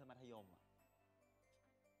มีนัดเพื่อนมัธยมอ่ะ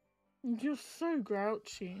You're so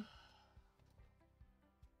grouchy.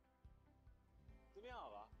 ดูไม่ออก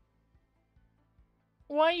เหรอ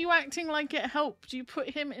Why are you acting like it helped? You put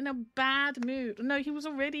him in a bad mood. No, he was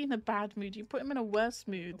already in a bad mood. You put him in a worse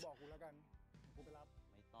ก็ mood. บอกกูแล้วกันกูไปรับ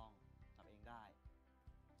ไม่ต้องกลับเองได้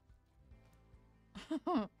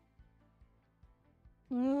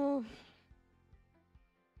Ugh.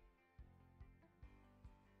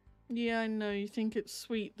 Yeah, I know. You think it's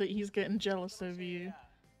sweet that he's getting jealous น้อง over เช you. อะ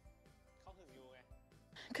เขาหึงยูไง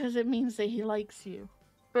Because it means that he likes you.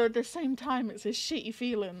 But at the same time, it's a shitty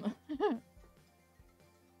feeling.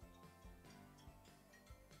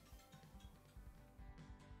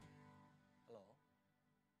 ฮัลโหล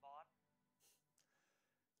บอส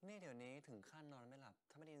นี่เดี๋ยวนี้ถึงขั้นนอนไม่หลับ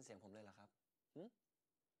ถ้าไม่ได้ยินเสียงผมเลยเหรอครับหึ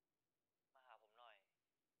มาหาผมหน่อย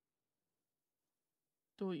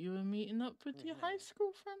Thought you were meeting up with your high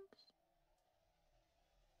school friends.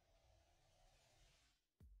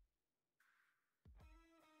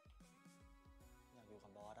 อยากอยู่กั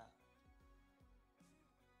บบอสอะ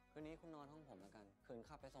คืนนี้คุณนอนห้องผมแล้วกัน คืน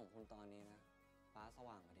ขับไปส่งคุณตอนนี้นะ ฟ้าส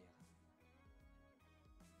ว่างพอดีครับ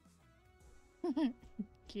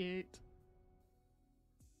Cute.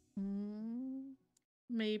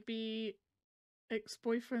 Maybe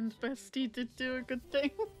ex-boyfriend bestie did do a good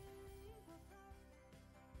thing.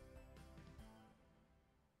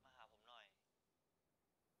 มาหาผมหน่อย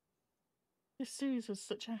This series has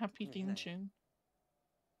such a happy theme tune.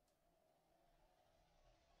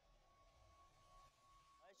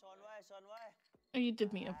 เฮ้ยชนเว้ยชนเว้ย Oh, you did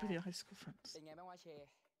meet up with your high school friends. เป็นไงบ้างวะเช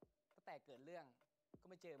ตั้งแต่เกิดเรื่องก็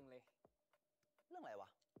ไม่เจอมึงเลย เรื่องอะไรวะ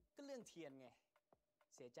ก็เรื่องเทียนไง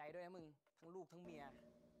เสียใจด้วยนะมึง ทั้งลูกทั้งเมีย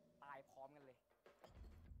ตายพร้อมกันเลย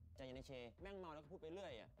ใจเย็นนะเช แม่งเมาแล้วก็พูดไปเรื่อ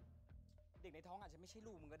ยอะ เด็กในท้องอาจจะไม่ใช่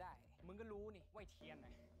ลูกมึงก็ได้ มึงก็รู้นี่ว่าไอ้เทียนน่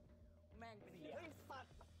ะแม่งเป็นเหี้ย เฮ้ยสัต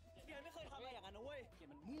ว์เทียนไม่เคยทำอะไรอย่างนั้นนะเว้ย เทียน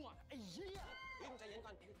มันมั่ว ไอ้เหี้ย เฮ้ยมึงใจเย็นก่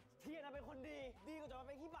อน เทียนน่ะเป็นคนดี ดีกว่าจะมาเ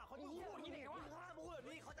ป็นขี้ปากคนเหี้ย พูดอย่างนี้ได้ไงวะ มึงฆ่าพูดแบบ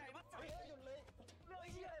นี้เข้าใจปะเฮ้ยหยุดเลยเรื่องไอ้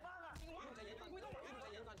เหี้ยอะไรบ้างอะ มึงใจเย็นก่อนมึงใจ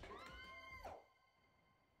เย็นก่อน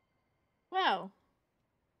Well,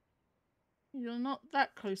 you're not that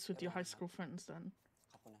close with your high school friends then.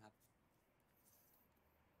 ขอบคุณนะครับ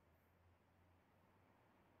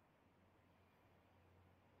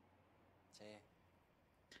เช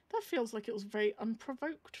That feels like it was very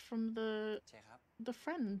unprovoked from เชครับ the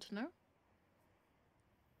friend, no?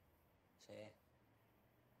 เช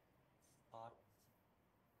บอส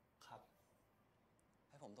ครับ ใ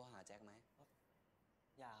ห้ผมโทรหาแจ็คไหม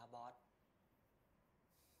อย่าครับบอส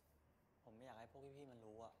ผมไม่อยากให้พวกพี่ๆมัน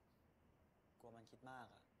รู้อะกลัวมันคิดมาก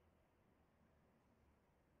อะ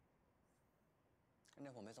งั้นเ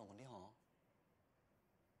ดี๋ยวผมไปส่งคนที่หอ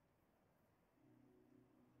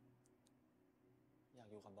อยาก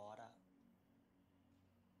อยู่กับบอสอะ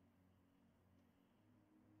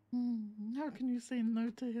How can you say no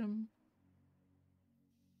to him?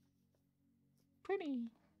 Pretty.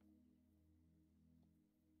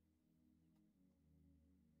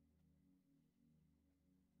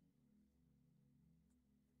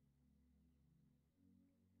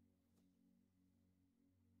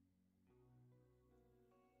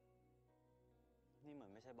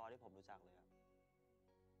 ไม่ใช่บอสที่ผมรู้จักเลยอะ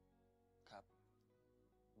ครับ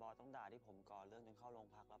บอสต้องด่าที่ผมก่อเรื่องจนเข้าโรง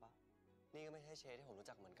พักแล้วปะนี่ก็ไม่ใช่เชที่ผมรู้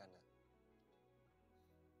จักเหมือนกันนะ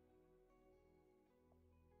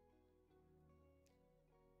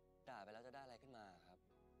ด่าไปแล้วจะได้อะไรขึ้นมาครับ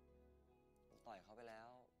ผมต่อยเขาไปแล้ว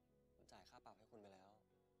ผมจ่ายค่าปรับให้คุณไปแล้ว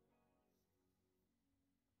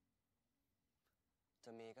จ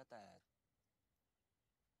ะมีก็แต่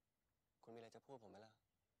คุณมีอะไรจะพูดผมไหมล่ะ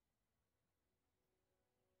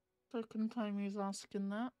Second time he's asking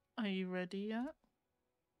that. Are you ready yet?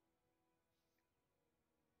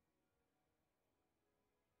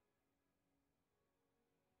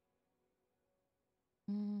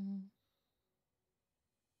 Hmm.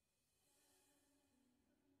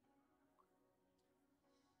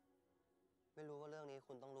 ไม่รู้ว่าเรื่องนี้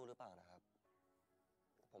คุณต้องรู้หรือเปล่านะครับ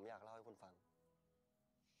ผมอยากเล่าให้คุณฟัง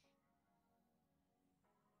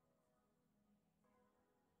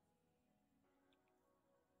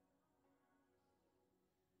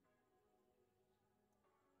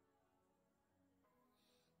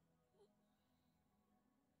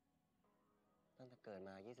ตั้งแต่เกิดม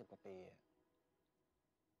า20 กว่าปีอะ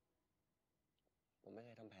ผมไม่เค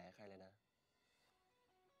ยทำแผลให้ใครเลยนะ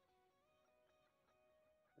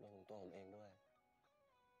รวมถึงตัวผมเองด้วย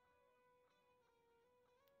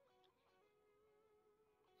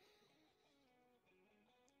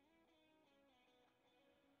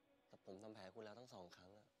แต่ผมทำแผลคุณแล้วตั้ง2 ครั้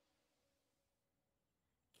งอะ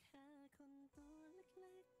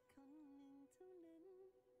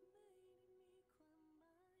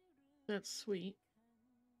That's sweet.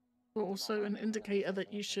 But also an indicator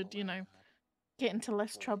that you should, you know, get into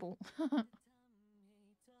less trouble.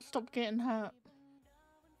 Stop getting hurt.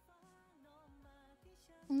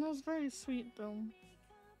 And that was very sweet though.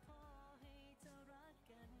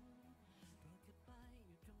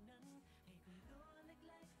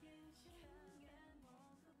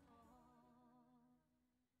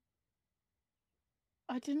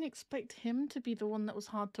 I didn't expect him to be the one that was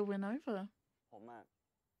hard to win over. ผมอะ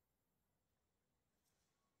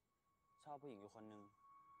ชอบผู้หญิงอยู่คนหนึ่ง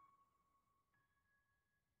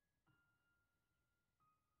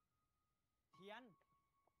เทียน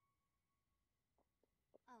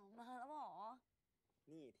อ้าวมาแล้วเหรอ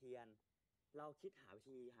นี่เทียน เราคิดหาวิ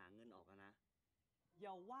ธีหาเงินออกแล้วนะ อ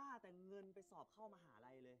ย่าว่าแต่เงินไปสอบเข้ามหา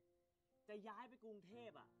ลัยเลย จะย้ายไปกรุงเท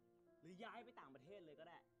พอ่ะ หรือย้ายไปต่างประเทศเลยก็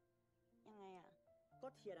ได้ ยังไงอะ ก็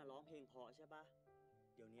เทียนอะร้องเพลงเพราะใช่ปะ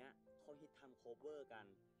เดี๋ยวนี้เขาฮิตทำโคเวอร์กัน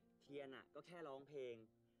เทียนอะก็แค่ร้องเพลง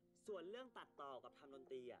ส่วนเรื่องตัดต่อกับทำดน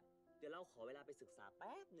ตรีอะเดี๋ยวเราขอเวลาไปศึกษาแ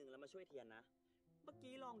ป๊บหนึ่งแล้วมาช่วยเทียนนะ เมื่อ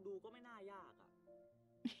กี้ลองดูก็ไม่น่ายากอะ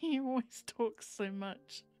He always talks so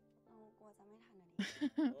much. เรากลัวจะไม่ทันอะดิ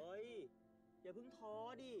เฮ้ย อย่าเพิ่งท้อ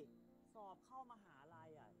ดิ สอบเข้ามหาลัย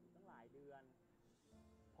อ่ะอีกตั้งหลายเดือน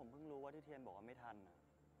ผมเพิ่งรู้ว่าที่เทียนบอกว่าไม่ทันอะ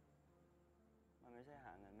มันไม่ใช่ห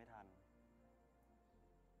าเงินไม่ทัน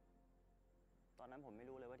ตอนนั้นผมไม่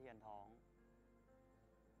รู้เลยว่าเทียนท้อง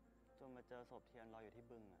จนมาเจอศพเทียนลอยอยู่ที่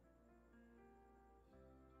บึงอะ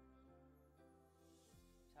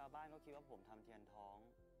ชาวบ้านก็คิดว่าผมทำเทียนท้อง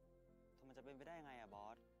ทำไมจะเป็นไปได้ยังไงอะบอ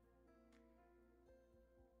ส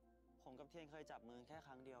ผมกับเทียนเคยจับมือแค่ค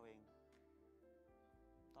รั้งเดียวเอง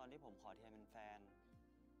ตอนที่ผมขอเทียนเป็นแฟน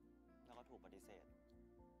แล้วก็ถูกปฏิเสธ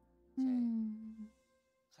Hmm.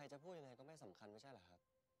 ใครจะพูดยังไงก็ไม่สำคัญไม่ใช่เหรอครับ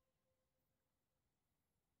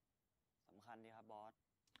สำคัญดีครับบอส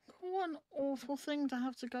What an awful thing to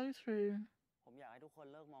have to go through. ผมอยากให้ทุกคน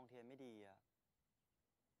เลิกมองเทียนไม่ดีอะ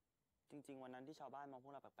จริงๆวันนั้นที่ชาวบ้านมองพว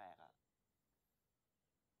กเราแปลกๆอะ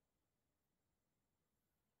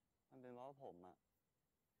มันเป็นเพราะว่าผม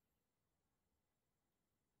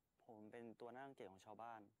เป็นตัวหน้ารังเกียจของชาว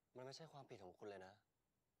บ้าน มันไม่ใช่ความผิดของคุณเลยนะ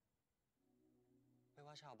ไม่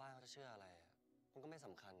ว่าชาวบ้านเขาจะเชื่ออะไรอะมันก็ไม่ส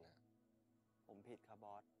ำคัญนะ ผมผิดครับบ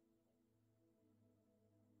อส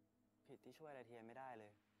ผิดที่ช่วยอะไรเทียนไม่ได้เล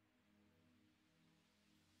ย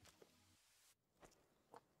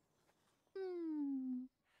Hmm.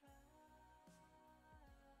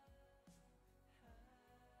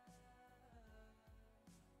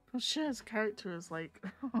 Well, Cher's character is like,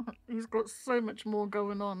 he's got so much more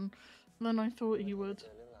going on than I thought he ไม่ would. เจ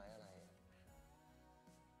อเรื่องร้ายอะไรอะ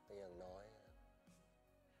แต่อย่างน้อยอะ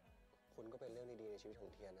คุณก็เป็นเรื่องดีๆในชีวิตขอ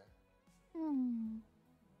งเทียนนะ Hmm.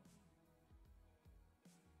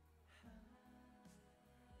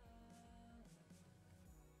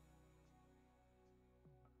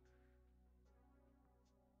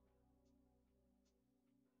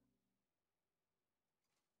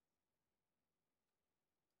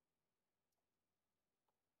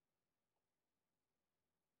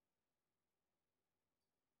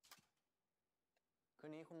 คื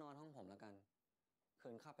นนี้คุณนอนห้องผมแล้วกัน คื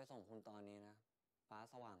นขับไปส่งคุณตอนนี้นะ ฟ้า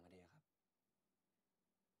สว่างพอดีครับ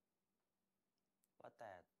ว่าแ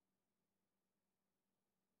ต่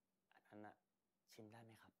อันนั้นน่ะชิมได้ไห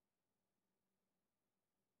มครับ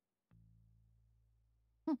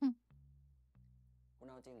คุณ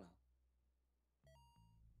เอาจริงเหรอ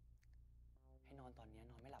ให้นอนตอนนี้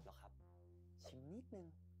นอนไม่หลับหรอกครับ ชิมนิดนึง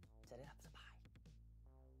จะได้หลับสบาย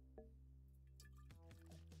ชน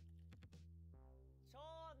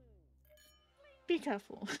Be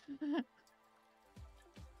careful.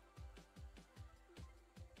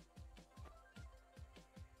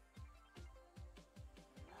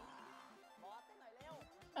 บอสเต้นหน่อยเร็ว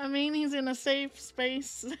I mean, he's in a safe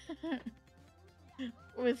space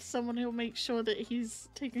with someone who'll make sure that he's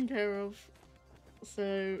taken care of. So,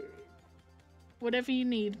 whatever you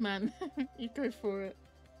need, man, you go for it.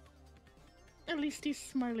 At least he's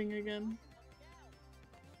smiling again.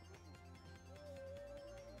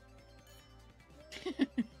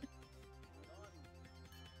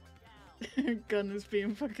 Gun is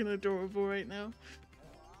being fucking adorable right now.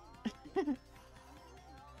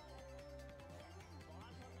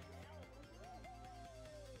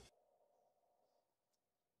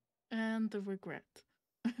 And the regret.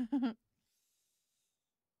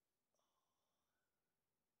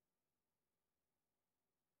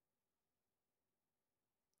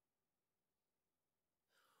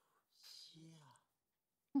 เชี่ย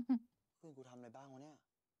เพื่อนกูทำอะไรบ้างวะเนี่ย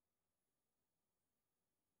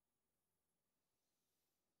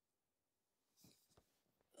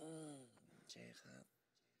เจครับ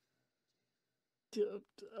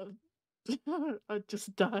I'd just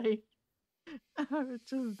die. I would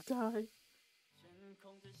just die.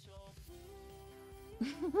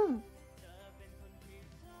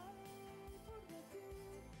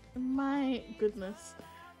 My goodness.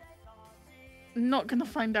 Not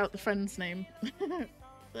gonna find out the friend's name.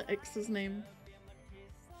 The ex's name.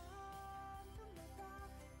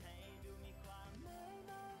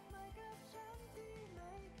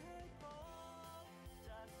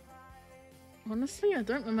 Honestly, I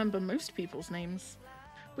don't remember most people's names.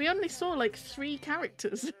 We only saw like 3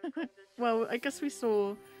 characters. Well, I guess we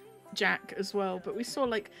saw Jack as well, but we saw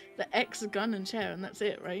like the ex Gun and Chair, and that's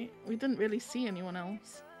it, right? We didn't really see anyone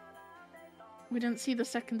else. We didn't see the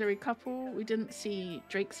secondary couple. We didn't see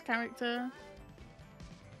Drake's character.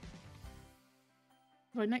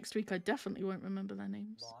 By next week, I definitely won't remember their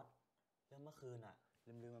names. บอส เรื่องเมื่อคืนอะ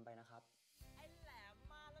ลืมมันไปนะครับ ไอ้แหลม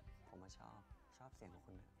มาแล้ว ผมมาชอบเสียงของ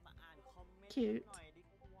คุณนะ มาอ่านคอมเมนต์ Cute. หน่อยดิ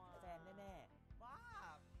ว่าแฟนแน่ๆบ้า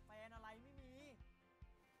แฟนอะไรไม่มี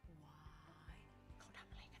ว้ายเขาทำ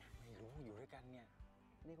อะไรกันอะ ไม่รู้อยู่ด้วยกันเนี่ย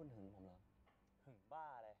นี่คุณหึงผมเหรอ หึงบ้า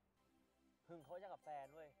เลยหึงเขาจะกับแฟน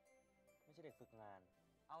เว้ย ไม่ใช่เด็กฝึกงาน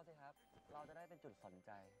เอาสิครับ เราจะได้เป็นจุดสนใ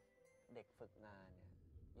จ เด็กฝึกงานเนี่ย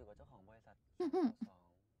อยู่กับเจ้าของบริษัท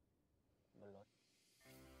 2 บนรถ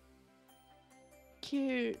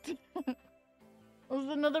Cute. It was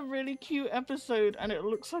another really cute episode, and it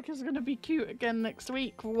looks like it's gonna be cute again next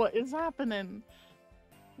week. What is happening?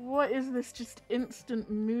 What is this just instant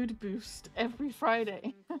mood boost every Friday?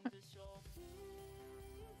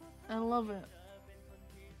 I love it.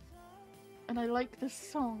 And I like this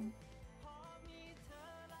song.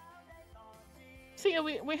 So yeah,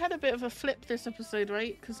 we had a bit of a flip this episode,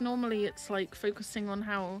 right? Because normally it's like focusing on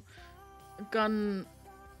how Gun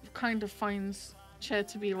kind of finds Chair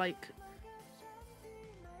to be like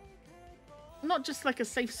not just like a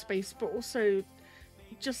safe space, but also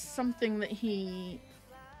just something that he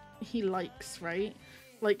likes, right?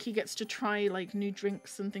 Like he gets to try like new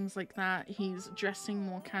drinks and things like that. He's dressing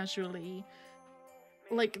more casually.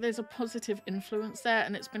 Like there's a positive influence there,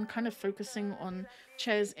 and it's been kind of focusing on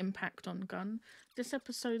Chair's impact on Gun. This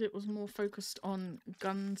episode it was more focused on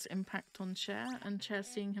Gun's impact on Chair, and Chair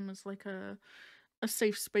seeing him as like a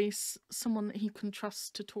safe space, someone that he can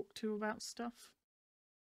trust to talk to about stuff.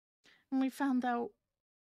 And we found out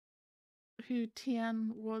who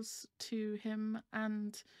Tian was to him,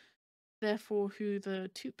 and therefore who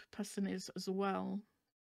the Toop person is as well.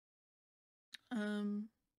 And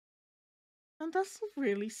that's a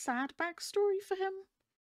really sad backstory for him.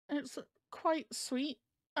 It's quite sweet,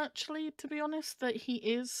 actually, to be honest, that he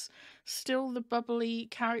is still the bubbly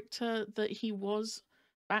character that he was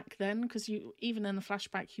back then, because even in the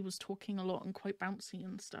flashback he was talking a lot and quite bouncy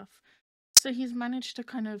and stuff. So he's managed to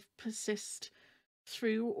kind of persist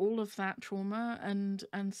through all of that trauma and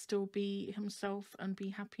still be himself and be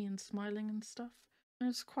happy and smiling and stuff. And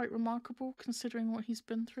it's quite remarkable considering what he's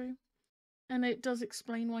been through. And it does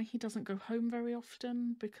explain why he doesn't go home very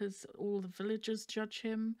often, because all the villagers judge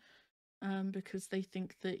him, because they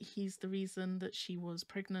think that he's the reason that she was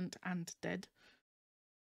pregnant and dead.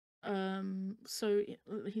 So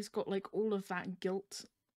he's got like all of that guilt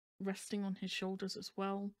resting on his shoulders as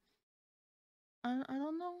well. I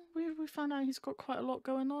don't know. We found out he's got quite a lot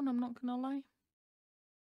going on, I'm not gonna lie.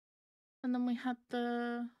 And then we had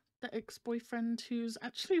the ex-boyfriend who's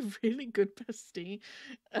actually a really good bestie.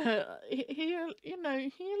 He you know,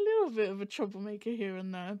 he a little bit of a troublemaker here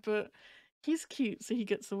and there, but he's cute, so he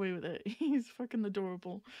gets away with it. He's fucking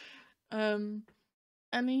adorable. And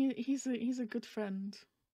he's a good friend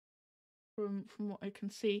from what I can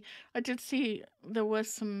see. I did see there were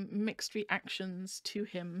some mixed reactions to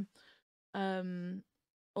him on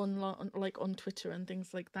Twitter and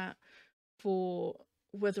things like that, for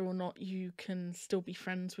whether or not you can still be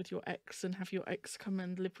friends with your ex and have your ex come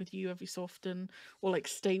and live with you every so often, or like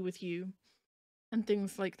stay with you and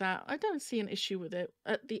things like that. I don't see an issue with it.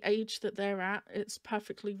 At the age that they're at, it's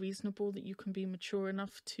perfectly reasonable that you can be mature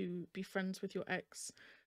enough to be friends with your ex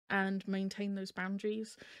and maintain those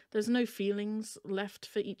boundaries. There's no feelings left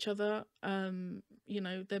for each other. You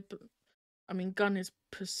know, Gunn is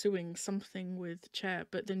pursuing something with Chair,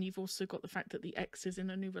 but then you've also got the fact that the ex is in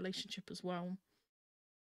a new relationship as well.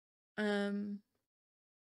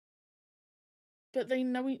 But they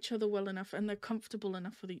know each other well enough and they're comfortable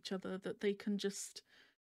enough with each other that they can just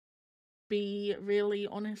be really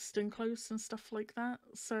honest and close and stuff like that.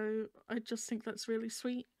 So I just think that's really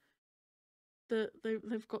sweet that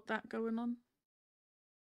they've got that going on.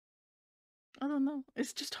 I don't know.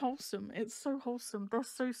 It's just wholesome. It's so wholesome. They're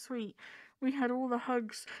so sweet. We had all the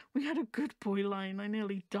hugs. We had a good boy line. I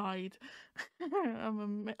nearly died.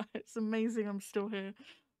 It's amazing I'm still here.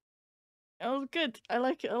 It was good. I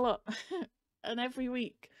like it a lot. And every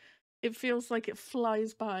week it feels like it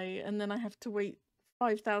flies by, and then I have to wait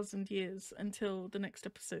 5,000 years until the next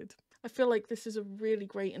episode. I feel like this is a really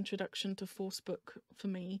great introduction to forcebook for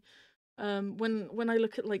me. When I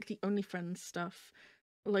look at like the OnlyFriends stuff,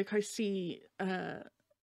 like I see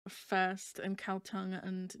First and Kaltung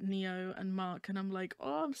and Neo and Mark, and I'm like,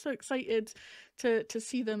 oh, I'm so excited to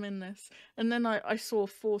see them in this. And then I saw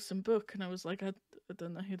Force and Book, and I was like, I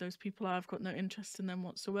don't know who those people are. I've got no interest in them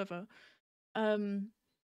whatsoever. And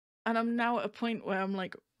I'm now at a point where I'm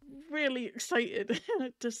like really excited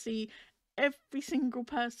to see every single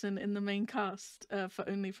person in the main cast for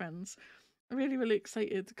OnlyFriends. I'm really, really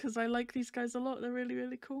excited because I like these guys a lot. They're really,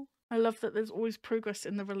 really cool. I love that there's always progress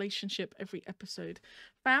in the relationship every episode.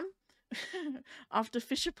 Fam, after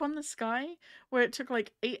Fish Upon the Sky, where it took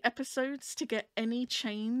like 8 episodes to get any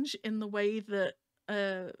change in the way that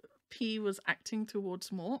P was acting towards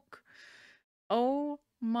Mork. Oh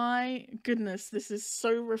my goodness, this is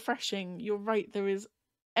so refreshing. You're right, there is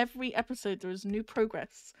every episode there is new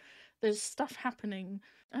progress. There's stuff happening.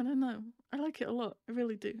 I don't know. I like it a lot. I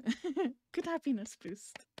really do. Good happiness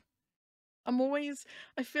boost.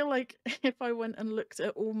 I feel like if I went and looked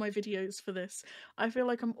at all my videos for this, I feel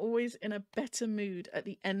like I'm always in a better mood at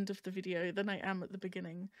the end of the video than I am at the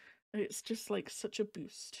beginning. It's just like such a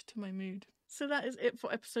boost to my mood. So that is it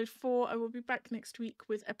for episode 4. I will be back next week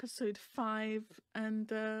with episode 5,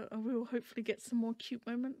 and we will hopefully get some more cute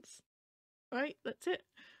moments. Right, that's it.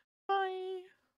 Bye!